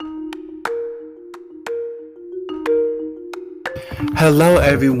Hello,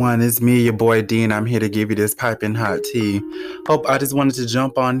 everyone. It's me, your boy Dean. I'm here to give you this piping hot tea. I just wanted to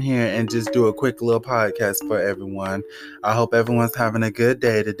jump on here and just do a quick little podcast for everyone. I hope everyone's having a good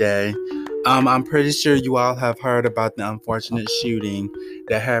day today. I'm pretty sure you all have heard about the unfortunate shooting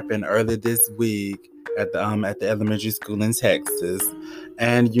that happened earlier this week at the elementary school in Texas.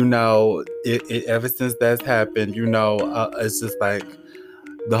 And ever since that's happened, it's just like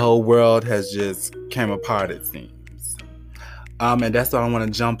the whole world has just came apart, it seems. And that's why I want to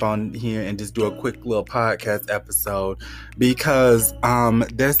jump on here and just do a quick little podcast episode because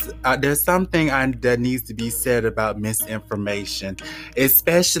there's something that needs to be said about misinformation,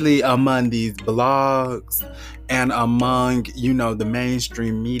 especially among these blogs and among the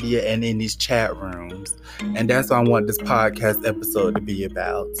mainstream media and in these chat rooms. And that's what I want this podcast episode to be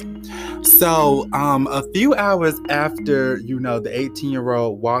about. So a few hours after the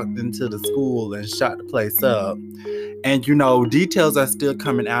 18-year-old walked into the school and shot the place up. And, details are still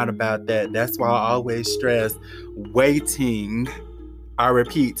coming out about that. That's why I always stress waiting. I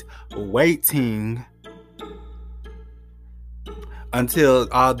repeat, waiting until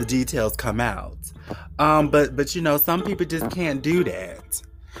all the details come out. But some people just can't do that.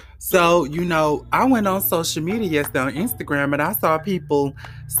 So, I went on social media yesterday on Instagram and I saw people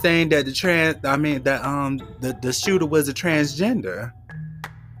saying that the shooter was a transgender.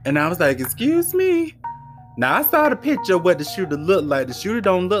 And I was like, excuse me? Now, I saw the picture of what the shooter looked like. The shooter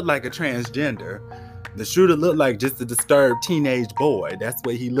don't look like a transgender. The shooter looked like just a disturbed teenage boy. That's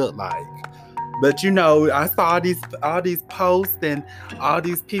what he looked like. But, I saw all these posts and all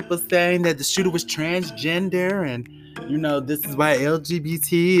these people saying that the shooter was transgender and, this is why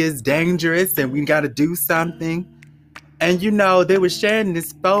LGBT is dangerous and we got to do something. And, they were sharing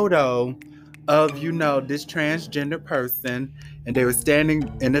this photo of, this transgender person. And they were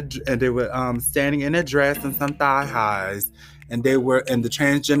standing in a dress and some thigh highs, and the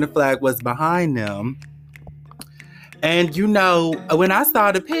transgender flag was behind them. And when I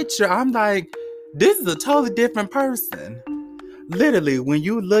saw the picture, I'm like, this is a totally different person. Literally, when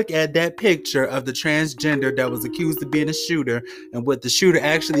you look at that picture of the transgender that was accused of being a shooter and what the shooter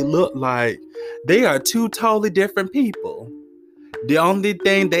actually looked like, they are two totally different people. The only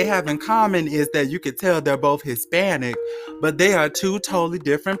thing they have in common is that you could tell they're both Hispanic, but they are two totally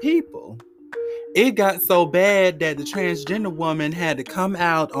different people. It got so bad that the transgender woman had to come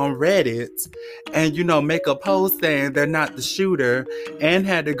out on Reddit and, make a post saying they're not the shooter, and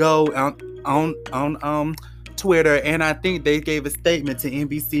had to go on Twitter, and I think they gave a statement to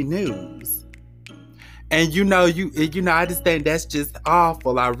NBC News. And I just think that's just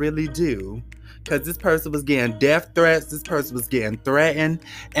awful. I really do. Because this person was getting death threats. This person was getting threatened.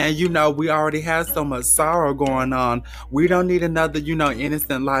 And, we already have so much sorrow going on. We don't need another,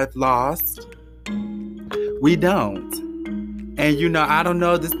 innocent life lost. We don't. And, I don't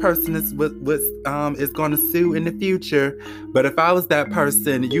know if this person is going to sue in the future. But if I was that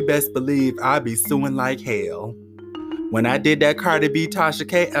person, you best believe I'd be suing like hell. When I did that Cardi B Tasha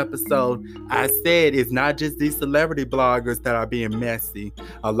K episode, I said it's not just these celebrity bloggers that are being messy.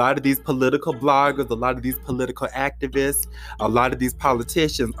 A lot of these political bloggers, a lot of these political activists, a lot of these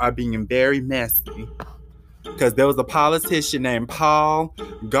politicians are being very messy. Because there was a politician named Paul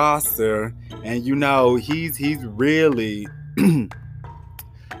Gosar, and he's really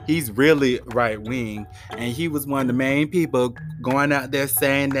he's really right-wing, and he was one of the main people going out there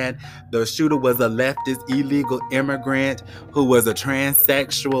saying that the shooter was a leftist illegal immigrant who was a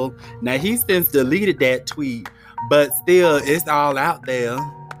transsexual. Now, he since deleted that tweet, but still, it's all out there.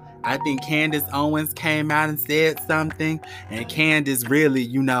 I think Candace Owens came out and said something, and Candace really,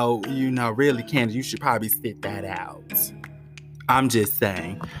 really, Candace, you should probably sit that out. I'm just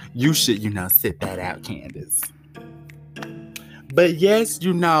saying, you should, sit that out, Candace. But yes,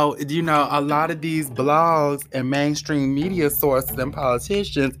 a lot of these blogs and mainstream media sources and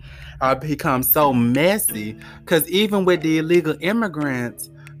politicians are become so messy. Because even with the illegal immigrants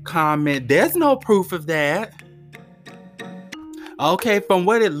comment, there's no proof of that. Okay, from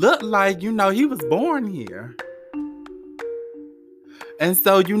what it looked like, he was born here. And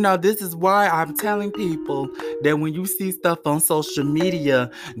so, this is why I'm telling people that when you see stuff on social media,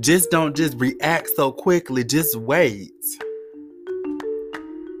 don't react so quickly. Just wait.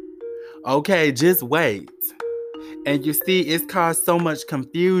 Okay, just wait. And you see, it's caused so much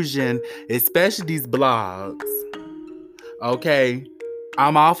confusion, especially these blogs. Okay,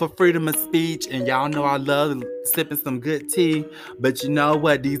 I'm all for freedom of speech, and y'all know I love sipping some good tea. But you know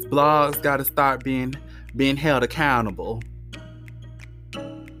what? These blogs got to start being held accountable.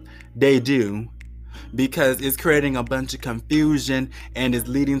 They do. Because it's creating a bunch of confusion and is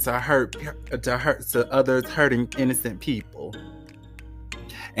leading to others hurting innocent people.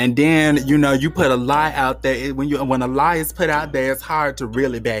 And then, you know, you put a lie out there. When a lie is put out there, it's hard to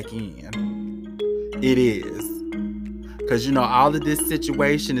reel it back in. It is. Because, you know, all of this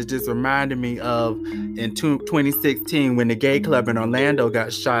situation is just reminding me of in 2016 when the gay club in Orlando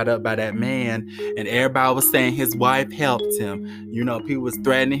got shot up by that man, and everybody was saying his wife helped him. You know, people was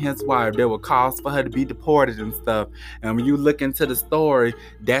threatening his wife. There were calls for her to be deported and stuff. And when you look into the story,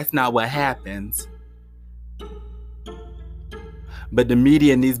 that's not what happens. But the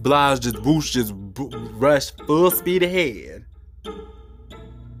media and these blogs just rush full speed ahead.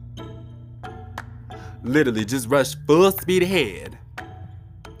 Literally, just rush full speed ahead.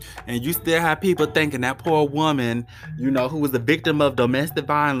 And you still have people thinking that poor woman, you know, who was a victim of domestic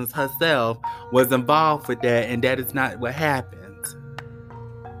violence herself, was involved with that, and that is not what happened.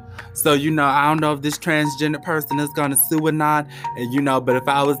 So, you know, I don't know if this transgender person is gonna sue or not, and you know, but if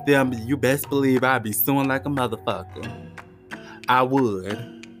I was them, you best believe I'd be suing like a motherfucker. I would.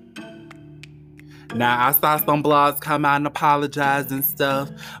 Now, I saw some blogs come out and apologize and stuff,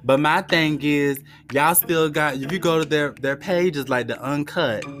 but my thing is, y'all still got, if you go to their pages, like the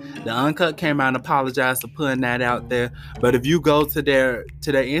Uncut came out and apologized for putting that out there, but if you go to their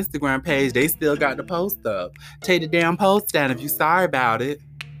Instagram page, they still got the post up. Take the damn post down if you sorry about it.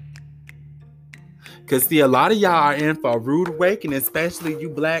 Because, see, a lot of y'all are in for a rude awakening, especially you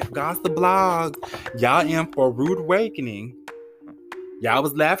black gossip blogs. Y'all in for a rude awakening. Y'all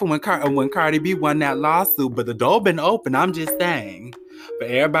was laughing when Cardi B won that lawsuit, but the door been open, I'm just saying. For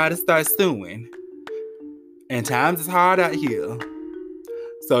everybody to start suing. And times is hard out here.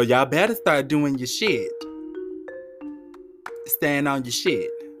 So y'all better start doing your shit. Staying on your shit,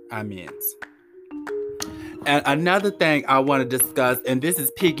 I meant. And another thing I want to discuss, and this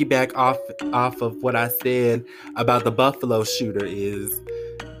is piggyback off of what I said about the Buffalo shooter, is,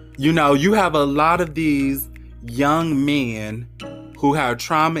 you know, you have a lot of these young men who have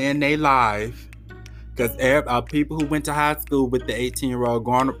trauma in their life, because people who went to high school with the 18-year-old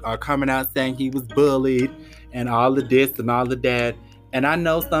are coming out saying he was bullied and all of this and all of that. And I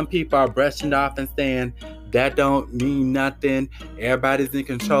know some people are brushing off and saying that don't mean nothing. Everybody's in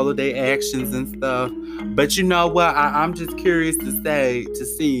control of their actions and stuff. But you know what? I'm just curious to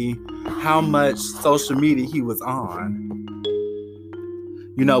see how much social media he was on.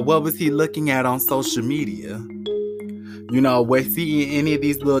 You know, what was he looking at on social media? You know, was he in any of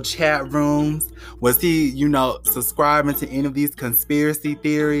these little chat rooms? Was he, you know, subscribing to any of these conspiracy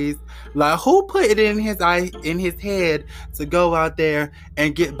theories? Like, who put it in his head to go out there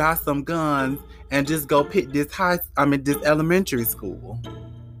and buy some guns and just go pick this elementary school?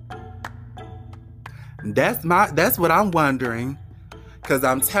 That's what I'm wondering. Because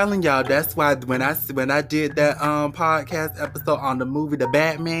I'm telling y'all, that's why when I did that podcast episode on the movie The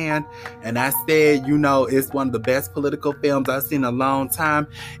Batman, and I said, you know, it's one of the best political films I've seen in a long time,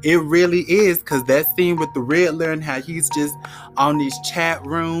 it really is. Because that scene with the Riddler and how he's just on these chat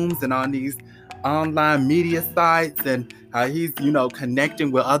rooms and on these online media sites and how he's, you know,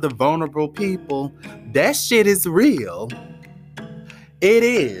 connecting with other vulnerable people, that shit is real. It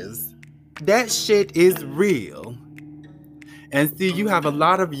is. That shit is real. And see, you have a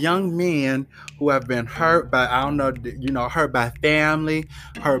lot of young men who have been hurt by, hurt by family,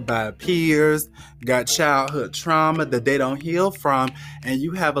 hurt by peers, got childhood trauma that they don't heal from. And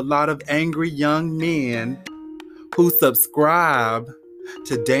you have a lot of angry young men who subscribe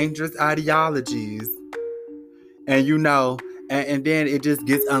to dangerous ideologies. And, you know, and then it just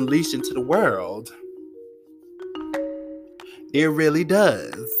gets unleashed into the world. It really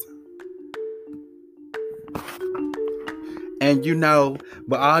does. And, you know,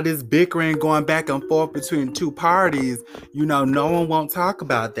 with all this bickering going back and forth between two parties, you know, no one won't talk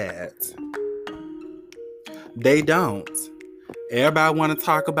about that. They don't. Everybody want to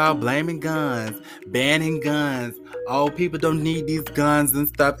talk about blaming guns, banning guns. Oh, people don't need these guns and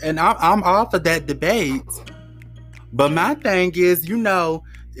stuff. And I'm all for that debate. But my thing is, you know,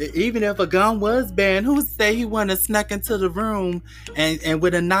 even if a gun was banned, who say he wouldn't have snuck into the room and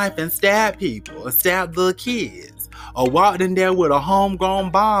with a knife and stabbed people or stabbed little kids? Or walked in there with a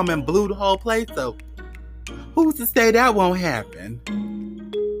homegrown bomb and blew the whole place up? Who's to say that won't happen?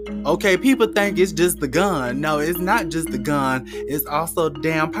 Okay, people think it's just the gun. No, it's not just the gun. It's also the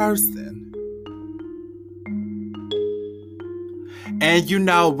damn person. And, you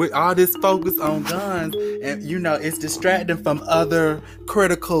know, with all this focus on guns, and, you know, it's distracting from other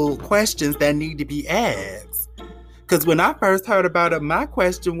critical questions that need to be asked. Because when I first heard about it, my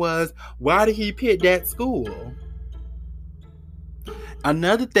question was, why did he pick that school?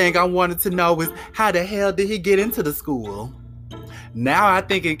 Another thing I wanted to know is, how the hell did he get into the school? Now I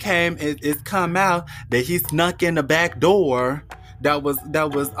think it's come out that he snuck in the back door that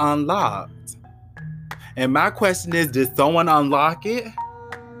was unlocked. And my question is, did someone unlock it?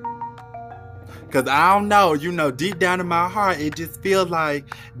 Because I don't know, deep down in my heart, it just feels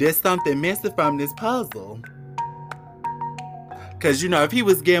like there's something missing from this puzzle. Because, if he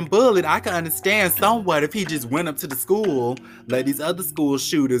was getting bullied, I can understand somewhat if he just went up to the school, like these other school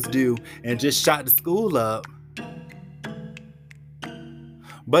shooters do, and just shot the school up.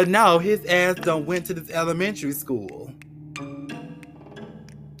 But no, his ass done went to this elementary school.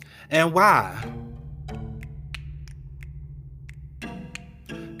 And why?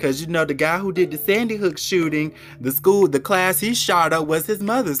 Because, the guy who did the Sandy Hook shooting, the class he shot up was his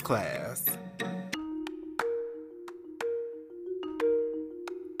mother's class.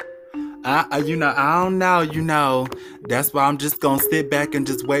 I don't know, that's why I'm just going to sit back and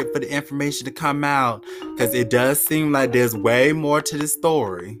just wait for the information to come out. Because it does seem like there's way more to this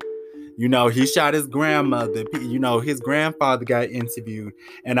story. He shot his grandmother. His grandfather got interviewed.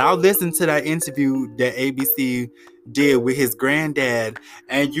 And I'll listen to that interview that ABC did with his granddad.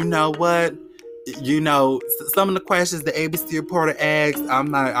 And you know what? Some of the questions the ABC reporter asked,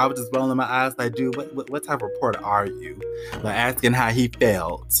 I was just rolling my eyes like, dude, what type of reporter are you? Like asking how he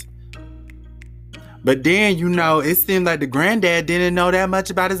felt. But then, it seemed like the granddad didn't know that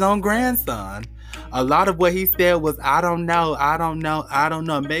much about his own grandson. A lot of what he said was, I don't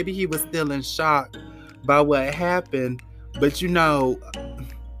know. Maybe he was still in shock by what happened. But,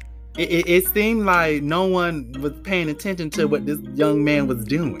 it seemed like no one was paying attention to what this young man was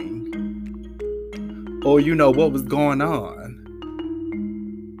doing. Or, what was going on.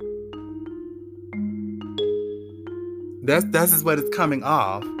 That's just what it's coming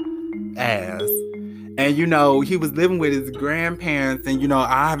off as. And, he was living with his grandparents. And,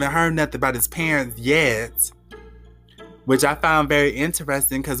 I haven't heard nothing about his parents yet. Which I found very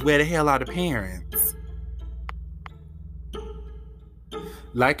interesting because where the hell are the parents?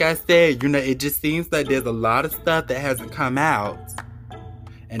 Like I said, it just seems like there's a lot of stuff that hasn't come out.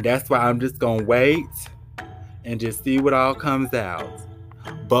 And that's why I'm just going to wait and just see what all comes out.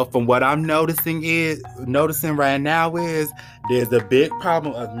 But from what I'm noticing right now is there's a big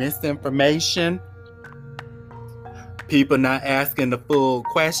problem of misinformation. People not asking the full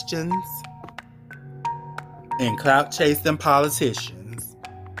questions. And clout chasing politicians.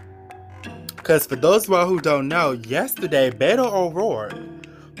 Because for those of you who don't know, yesterday Beto O'Rourke,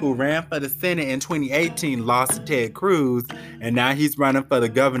 who ran for the Senate in 2018, lost to Ted Cruz, and now he's running for the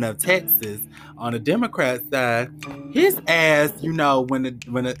governor of Texas on the Democrat side. His ass, when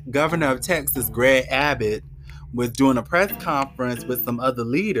the governor of Texas, Greg Abbott, was doing a press conference with some other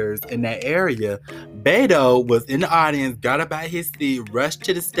leaders in that area, Beto was in the audience, got up out his seat, rushed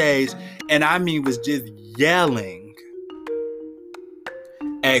to the stage, and was just yelling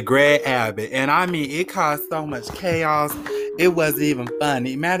at Greg Abbott. And it caused so much chaos, it wasn't even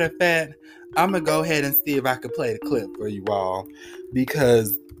funny. Matter of fact, I'm going to go ahead and see if I can play the clip for you all.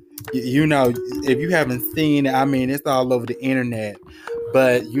 Because, if you haven't seen it, it's all over the internet.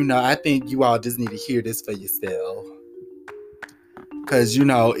 But, I think you all just need to hear this for yourself. Because,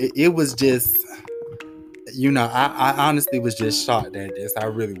 it was just, I honestly was just shocked at this. I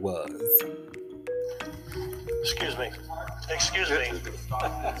really was. Excuse me.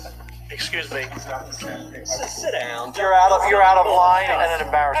 Sit down. You're out of line and an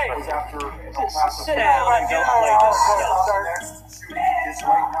embarrassment. Sit down and don't play this.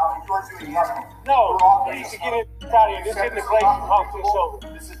 No, you can get it out of here. This isn't the place to talk this over.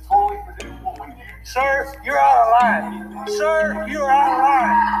 This is totally predictable. Sir, you're out of line. Sir, you're out of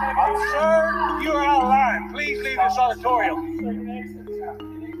line. Sir, you're out of line. Please leave this auditorium.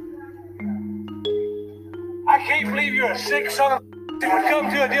 I can't believe you're a sick son of a would come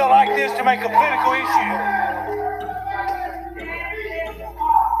to a deal like this to make a political issue.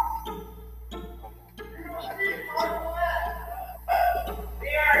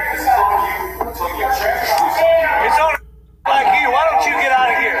 It's on like you. Why don't you get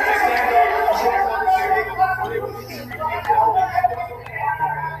out of here?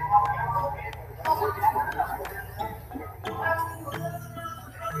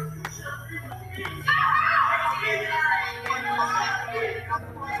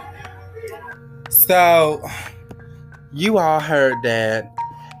 So, you all heard that.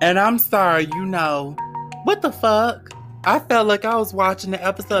 And I'm sorry, what the fuck? I felt like I was watching an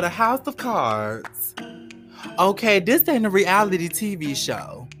episode of House of Cards. Okay, this ain't a reality TV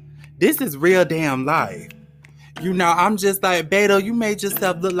show. This is real damn life. I'm just like, Beto, you made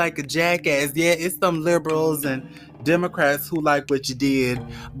yourself look like a jackass. Yeah, it's some liberals and Democrats who like what you did.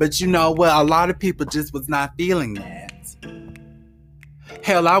 But you know what? A lot of people just was not feeling that.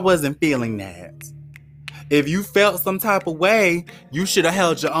 Hell, I wasn't feeling that. If you felt some type of way, you should have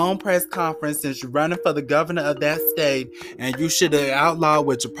held your own press conference since you're running for the governor of that state, and you should have outlawed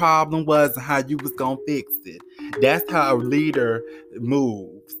what your problem was and how you was gonna fix it. That's how a leader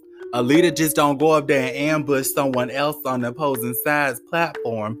moves. A leader just don't go up there and ambush someone else on the opposing side's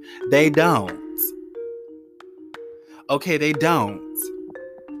platform. They don't. Okay, they don't.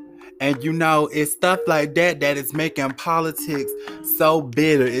 And you know, it's stuff like that that is making politics so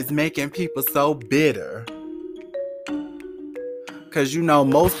bitter. It's making people so bitter. Because, you know,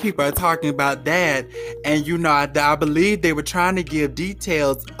 most people are talking about that. And, you know, I believe they were trying to give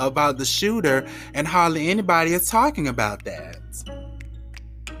details about the shooter, and hardly anybody is talking about that.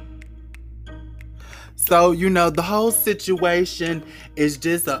 So, you know, the whole situation is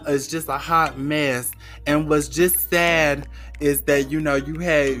just a hot mess. And what's just sad is that, you know, you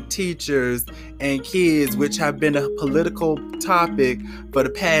had teachers and kids, which have been a political topic for the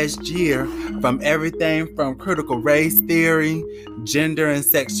past year, from everything from critical race theory, gender and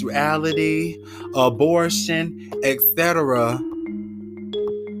sexuality, abortion, etc.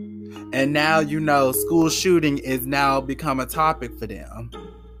 And now, you know, school shooting is now become a topic for them.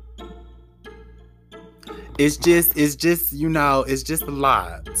 It's just, you know, it's just a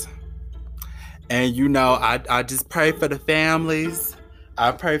lot. And, you know, I just pray for the families.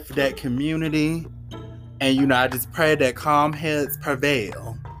 I pray for that community. And, you know, I just pray that calm heads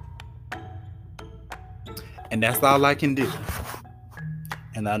prevail. And that's all I can do.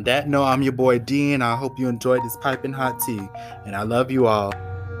 And on that note, I'm your boy D, and I hope you enjoyed this piping hot tea. And I love you all.